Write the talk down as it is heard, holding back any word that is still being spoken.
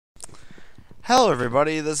Hello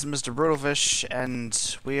everybody, this is Mrbrutalfish,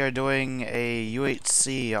 and we are doing a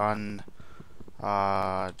UHC on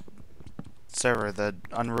server, the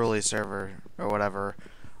Unruly server, or whatever.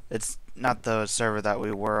 It's not the server that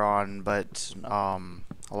we were on, but a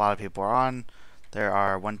lot of people are on. There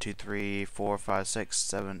are 1, 2, 3, 4, 5, 6,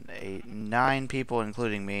 7, 8, 9 people,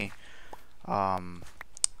 including me. I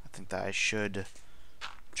think that I should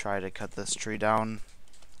try to cut this tree down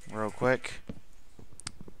real quick.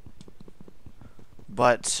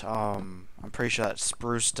 But I'm pretty sure that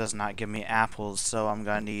spruce does not give me apples, so I'm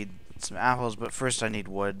gonna need some apples. But first, I need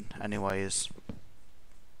wood, anyways.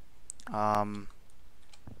 And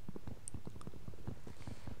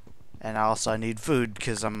also I need food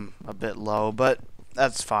because I'm a bit low, but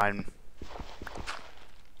that's fine.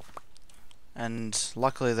 And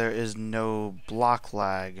luckily, there is no block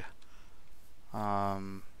lag. I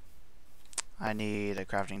need a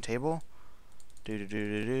crafting table.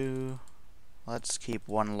 Let's keep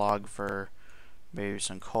one log for maybe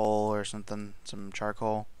some coal or something, some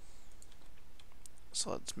charcoal.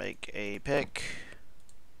 So let's make a pick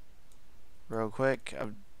real quick.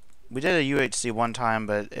 We did a UHC one time,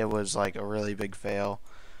 but it was like a really big fail.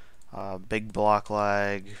 Big block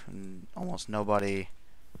lag, and almost nobody.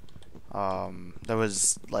 There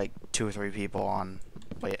was like 2 or 3 people on.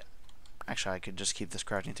 Wait, actually I could just keep this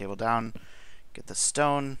crafting table down, get the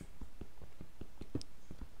stone.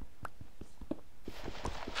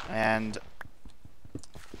 And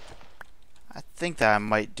I think that I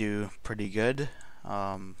might do pretty good.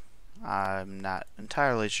 I'm not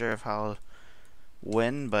entirely sure of how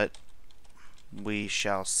win, but we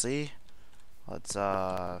shall see. Let's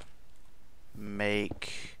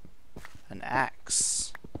make an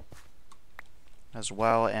axe as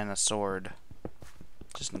well, and a sword,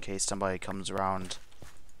 just in case somebody comes around.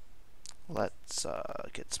 Let's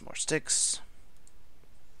get some more sticks.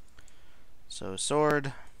 So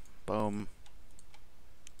sword, boom.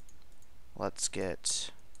 Let's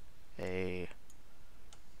get an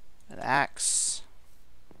axe.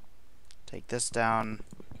 Take this down.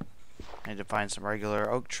 I need to find some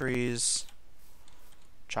regular oak trees.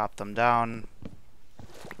 Chop them down.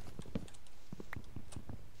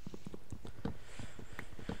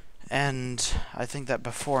 And I think that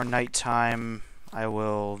before nighttime I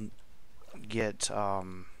will get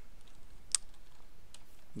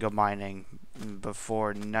go mining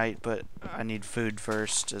before night, but I need food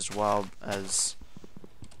first as well as.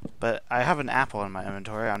 But I have an apple in my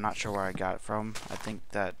inventory. I'm not sure where I got it from. I think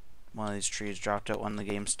that one of these trees dropped it when the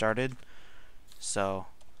game started. So,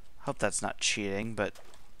 hope that's not cheating, but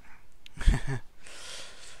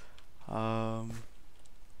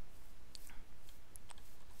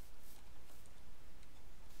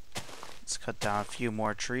let's cut down a few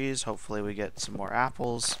more trees. Hopefully we get some more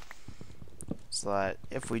apples, so that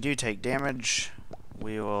if we do take damage,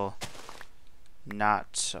 we will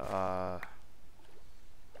not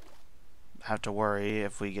have to worry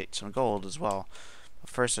if we get some gold as well. But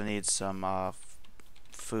first I need some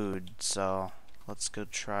food, so let's go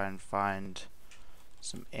try and find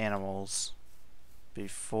some animals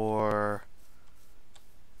before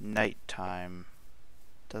nighttime.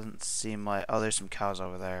 Doesn't seem like... oh, there's some cows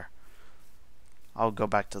over there. I'll go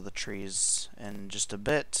back to the trees in just a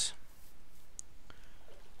bit,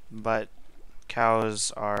 but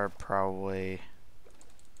cows are probably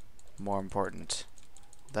more important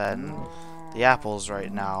than the apples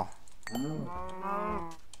right now,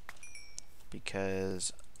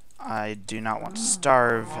 because I do not want to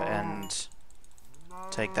starve and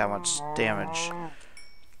take that much damage.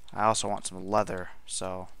 I also want some leather,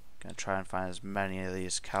 so I'm gonna try and find as many of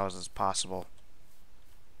these cows as possible.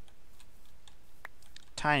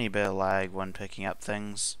 Tiny bit of lag when picking up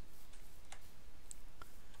things.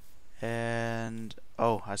 And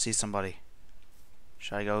oh, I see somebody.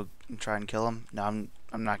 Should I go and try and kill him? No, I'm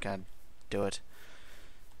not gonna do it.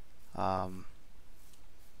 I'm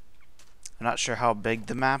not sure how big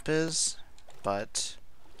the map is, but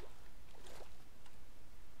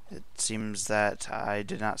it seems that I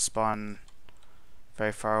did not spawn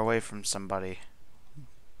very far away from somebody.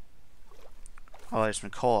 Oh, there's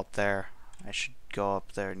some coal up there. I should go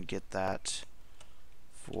up there and get that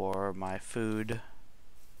for my food.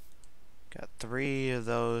 Got 3 of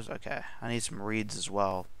those. Okay, I need some reeds as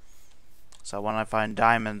well, so when I find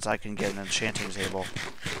diamonds I can get an enchanting table.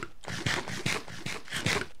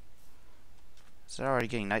 Is it already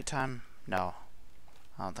getting nighttime? No,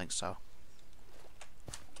 I don't think so.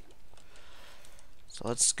 So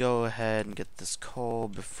let's go ahead and get this coal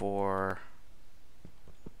before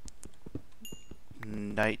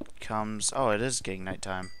night comes. Oh, it is getting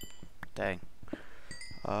nighttime. Dang.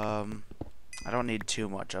 I don't need too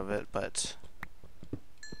much of it, but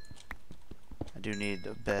do need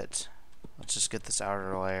a bit. Let's just get this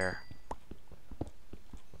outer layer.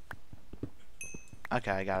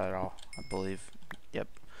 Okay, I got it all, I believe. Yep.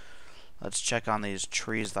 Let's check on these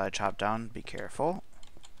trees that I chopped down. Be careful,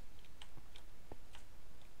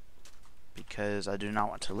 because I do not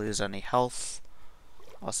want to lose any health.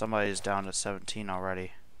 Well, somebody's down to 17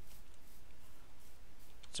 already.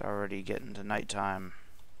 It's already getting to nighttime.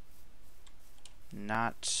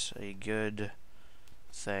 Not a good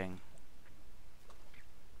thing.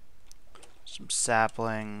 Some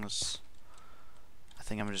saplings. I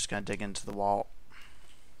think I'm just gonna dig into the wall.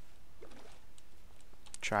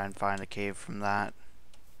 Try and find a cave from that.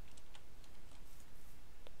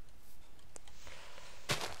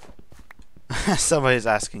 Somebody's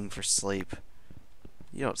asking for sleep.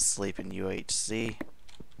 You don't sleep in UHC.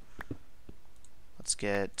 Let's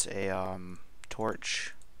get a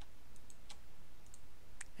torch.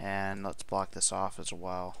 And let's block this off as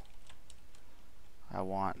well. I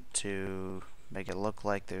want to make it look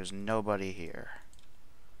like there's nobody here.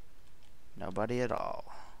 Nobody at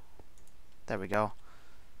all. There we go.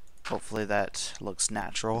 Hopefully that looks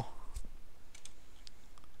natural.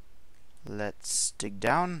 Let's dig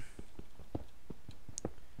down.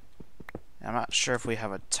 I'm not sure if we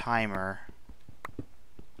have a timer.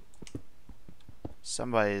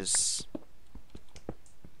 Somebody's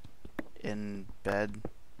in bed.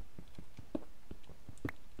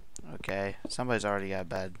 Okay, somebody's already got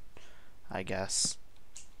bed, I guess.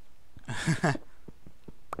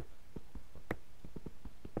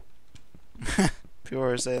 People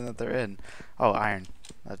are saying that they're in. Oh, iron.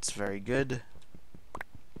 That's very good.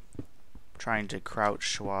 Trying to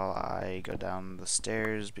crouch while I go down the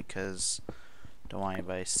stairs because don't want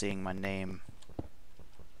anybody seeing my name.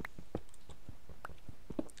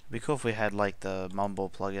 It'd be cool if we had like the mumble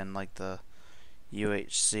plugin, like the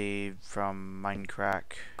UHC from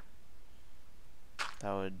Minecraft.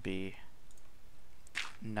 That would be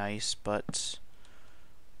nice, but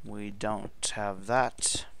we don't have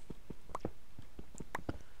that.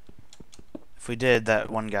 If we did, that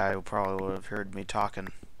one guy probably would have heard me talking.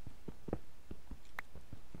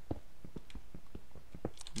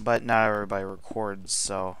 But not everybody records,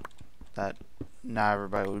 so that not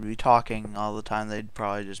everybody would be talking all the time. They'd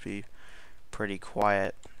probably just be pretty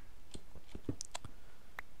quiet.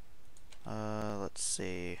 Let's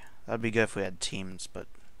see. That'd be good if we had teams, but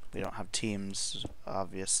we don't have teams,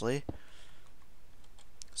 obviously.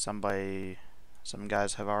 Some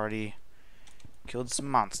guys have already killed some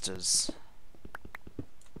monsters.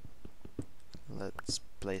 Let's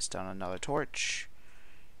place down another torch.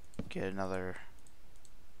 Get another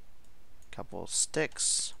couple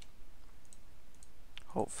sticks.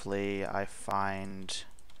 Hopefully I find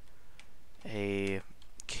a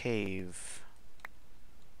cave.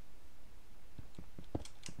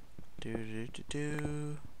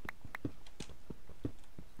 Gonna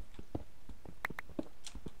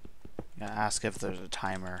ask if there's a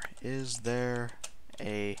timer. Is there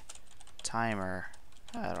a timer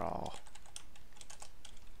at all?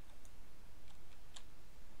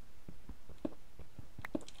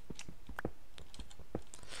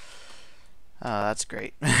 Oh, that's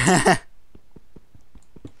great. Oh,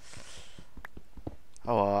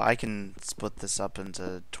 well, I can split this up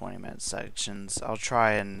into 20-minute sections. I'll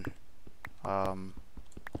try and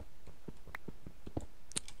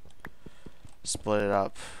split it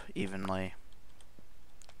up evenly.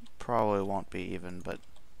 Probably won't be even, but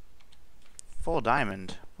full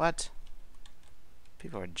diamond. What?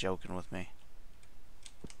 People are joking with me.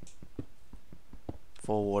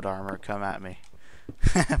 Full wood armor, come at me.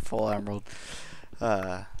 Full emerald.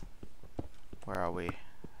 Where are we?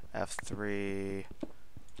 F3.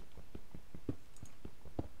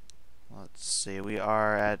 Let's see. We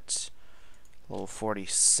are at level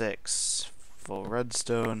 46. Full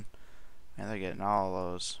redstone. Man, they're getting all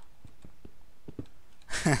those.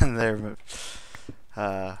 They're we've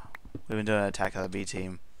been doing an attack on the B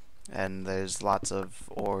team, and there's lots of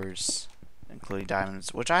ores, including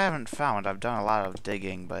diamonds, which I haven't found. I've done a lot of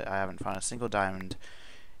digging, but I haven't found a single diamond,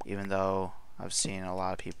 even though I've seen a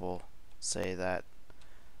lot of people say that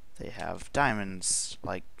they have diamonds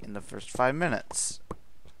like in the first 5 minutes.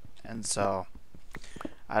 And so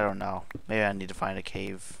I don't know, maybe I need to find a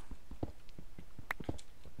cave.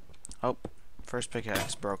 Oh, first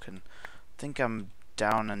pickaxe broken. I think I'm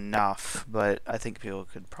down enough, but I think people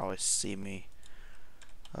could probably see me.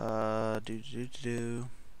 Let's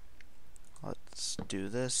do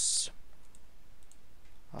this.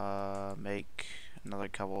 Make another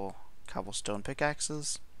cobblestone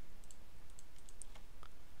pickaxes.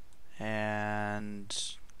 And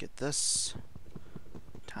get this.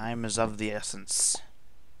 Time is of the essence.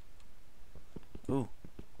 Ooh.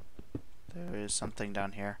 There is something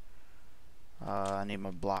down here. I need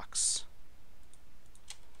my blocks.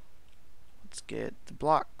 Let's get the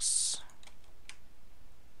blocks.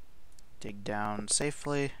 Dig down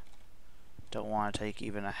safely. Don't want to take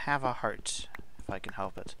even a half a heart if I can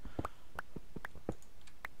help it.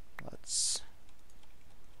 Let's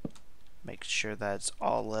make sure that it's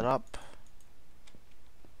all lit up.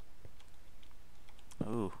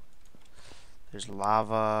 Ooh. There's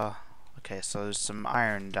lava. Okay, so there's some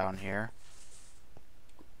iron down here.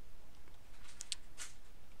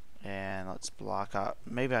 And let's block up.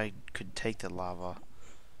 Maybe I could take the lava.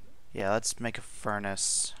 Yeah, let's make a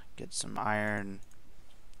furnace. Get some iron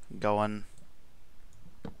going.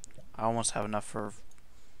 I almost have enough for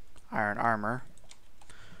iron armor,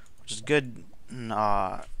 which is good.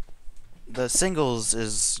 The singles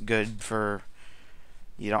is good for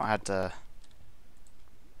you don't have to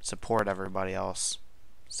support everybody else.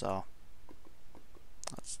 So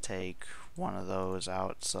let's take one of those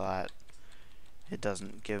out so that it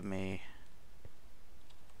doesn't give me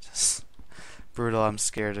just brutal. I'm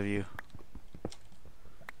scared of you.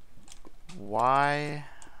 Why?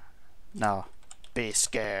 No. Be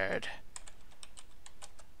scared.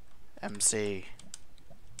 MC.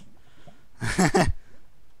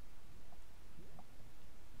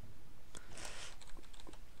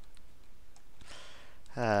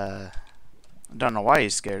 Don't know why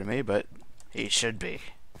he's scared of me, but he should be.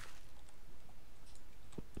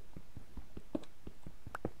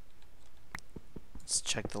 Let's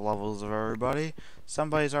check the levels of everybody.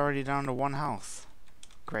 Somebody's already down to 1 health.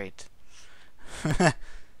 Great.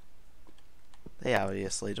 They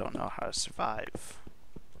obviously don't know how to survive.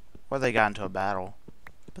 Or they got into a battle.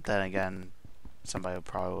 But then again, somebody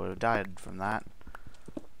probably would have died from that.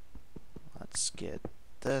 Let's get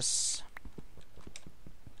this.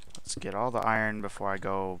 Let's get all the iron before I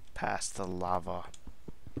go past the lava.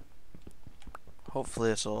 Hopefully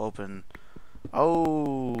this will open.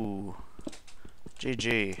 Oh!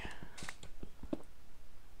 GG.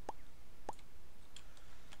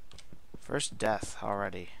 First death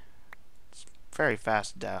already. It's very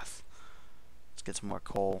fast death. Let's get some more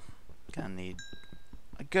coal. Gonna need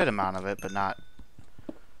a good amount of it, but not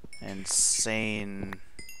an insane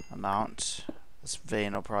amount. This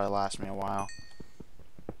vein will probably last me a while.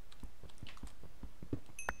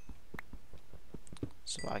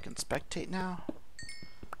 So I can spectate now?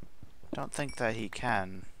 Don't think that he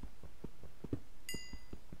can.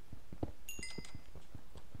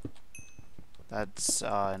 That's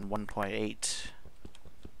in 1.8.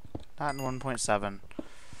 Not in 1.7.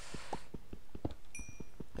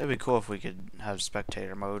 It'd be cool if we could have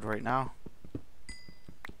spectator mode right now.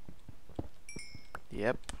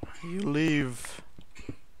 Yep, you leave.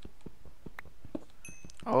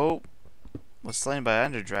 Oh, was slain by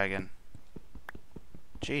Ender Dragon.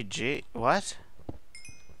 GG. What?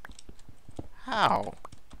 How?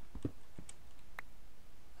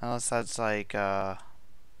 Unless that's like, oh,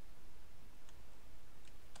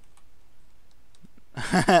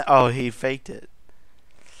 he faked it.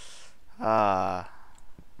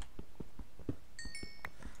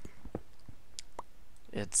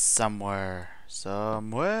 It's somewhere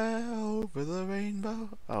over the rainbow.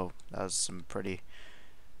 Oh, that was some pretty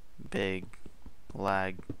big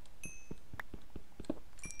lag.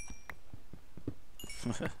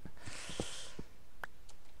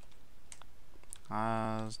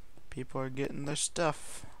 People are getting their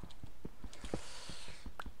stuff.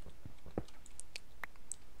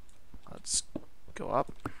 Let's go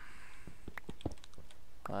up.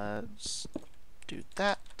 Let's do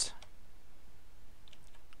that.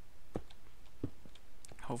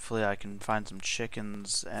 Hopefully I can find some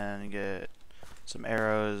chickens and get some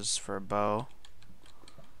arrows for a bow.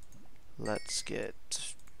 Let's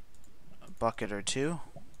get a bucket or two.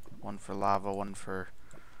 One for lava, one for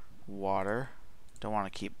water. Don't want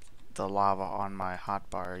to keep the lava on my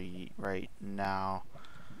hotbar right now.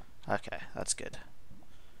 Okay, that's good.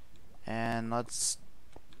 And let's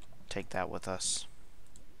take that with us.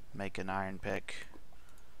 Make an iron pick.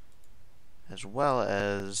 As well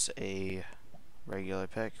as a regular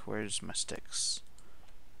pick. Where's my sticks?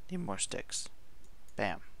 Need more sticks.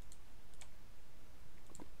 Bam.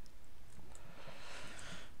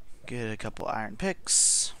 Get a couple iron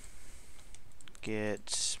picks.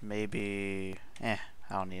 Get maybe... I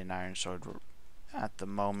don't need an iron sword at the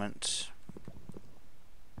moment.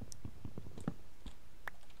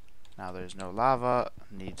 Now there's no lava.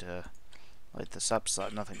 Need to light this up so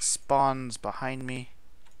that nothing spawns behind me.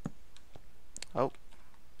 Oh,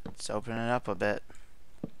 it's opening up a bit.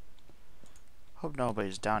 Hope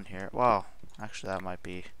nobody's down here. Wow, actually that might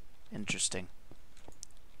be interesting.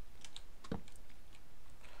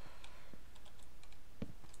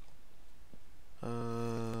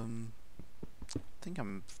 I think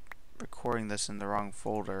I'm recording this in the wrong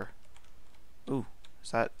folder. Ooh,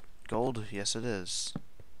 is that gold? Yes, it is.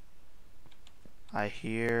 I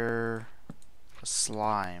hear a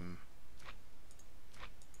slime.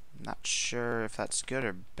 Not sure if that's good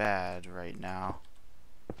or bad right now.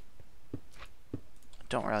 I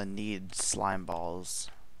don't really need slime balls.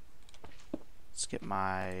 Let's get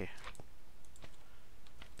my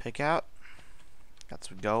pick out. Got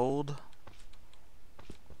some gold.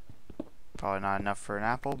 Probably not enough for an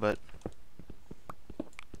apple, but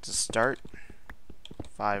to start.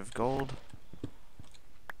 5 gold.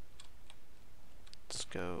 Let's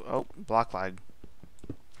go. Oh, block lag.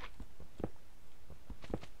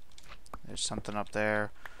 There's something up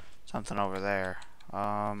there. Something over there.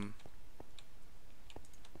 Oh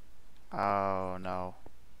no.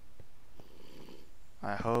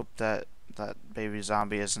 I hope that that baby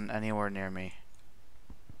zombie isn't anywhere near me.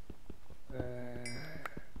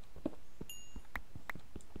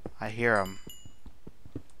 I hear him.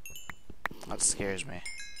 That scares me.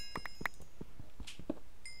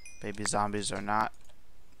 Baby zombies are not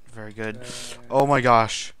very good. Oh my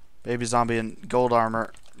gosh. Baby zombie in gold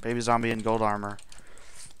armor. Baby zombie in gold armor.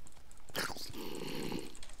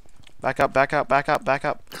 Back up, back up, back up, back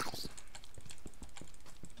up.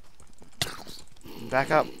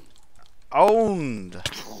 Back up. Owned!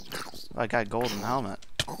 I got golden helmet.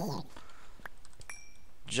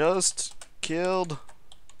 Just killed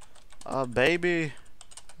a baby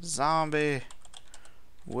zombie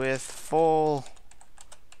with full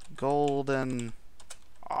golden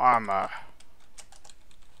armor.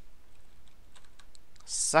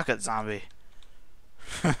 Suck it, zombie.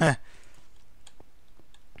 I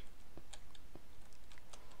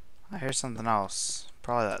hear something else.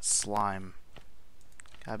 Probably that slime.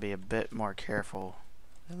 Gotta be a bit more careful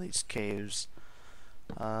in these caves.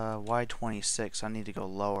 Y26. I need to go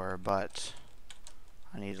lower, but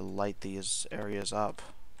I need to light these areas up.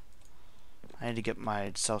 I need to get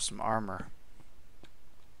myself some armor.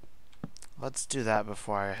 Let's do that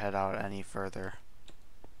before I head out any further.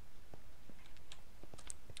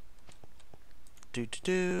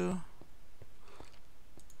 There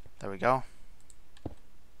we go.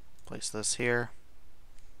 Place this here.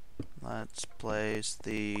 Let's place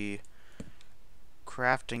the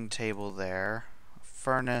crafting table there.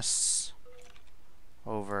 Furnace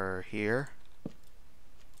over here.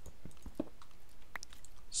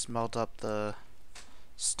 Smelt up the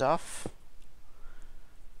stuff.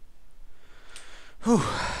 Whew.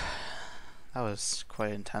 That was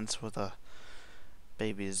quite intense with a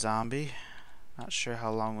baby zombie. Not sure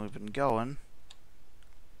how long we've been going.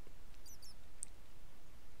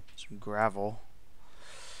 Some gravel.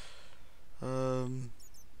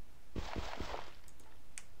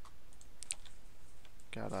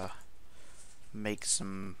 Gotta make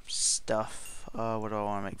some stuff. What do I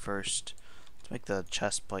want to make first? Let's make the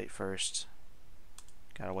chest plate first.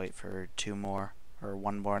 Gotta wait for 2 more, or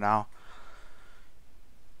 1 more now.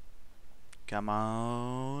 Come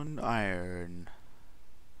on, iron.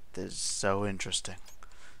 This is so interesting.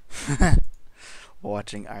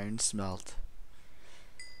 Watching iron smelt.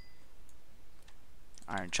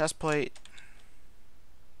 Iron chest plate.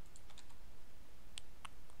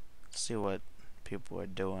 Let's see what people are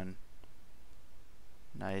doing.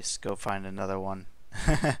 Nice, go find another one.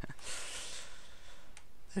 They're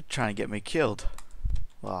trying to get me killed.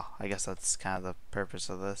 Well, I guess that's kind of the purpose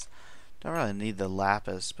of this. Don't really need the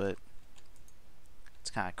lapis, but it's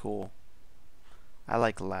kind of cool. I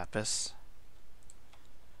like lapis.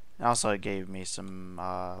 And also it gave me some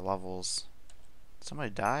levels. Did somebody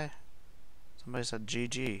die? Somebody said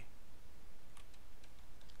GG.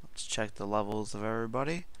 Let's check the levels of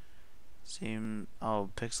everybody.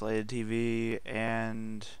 Pixelated TV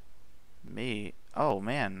and me. Oh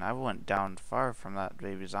man, I went down far from that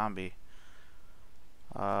baby zombie.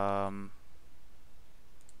 Let's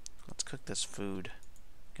cook this food.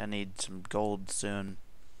 Gonna need some gold soon,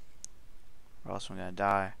 or else I'm gonna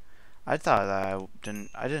die. I thought that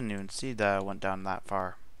I didn't even see that I went down that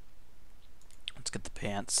far. Let's get the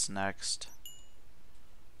pants next.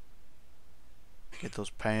 Get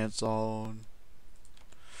those pants on.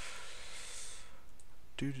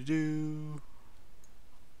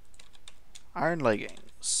 Iron leggings.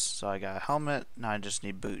 So I got a helmet. Now I just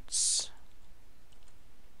need boots.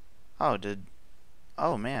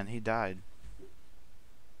 Oh man, he died.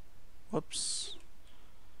 Whoops.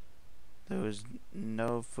 There was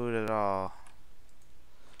no food at all.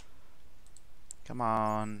 Come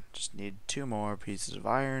on. Just need 2 more pieces of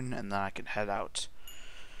iron and then I can head out.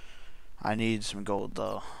 I need some gold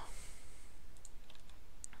though.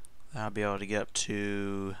 I'll be able to get up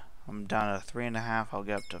to I'm down to 3.5. I'll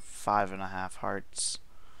get up to 5.5 hearts.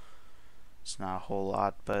 It's not a whole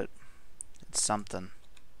lot, but it's something.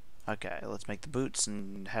 Okay, let's make the boots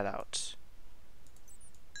and head out.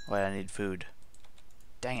 Wait, I need food.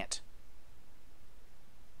 Dang it.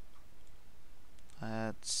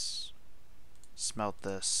 Let's smelt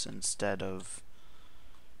this instead of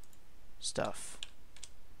stuff.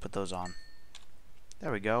 Put those on.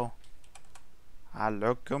 There we go. I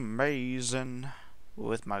look amazing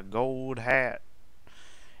with my gold hat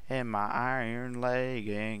and my iron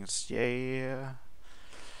leggings, yeah.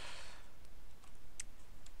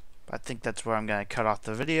 I think that's where I'm going to cut off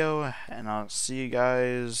the video, and I'll see you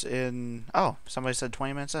guys in... Oh, somebody said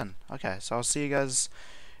 20 minutes in. Okay, so I'll see you guys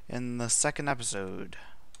in the second episode.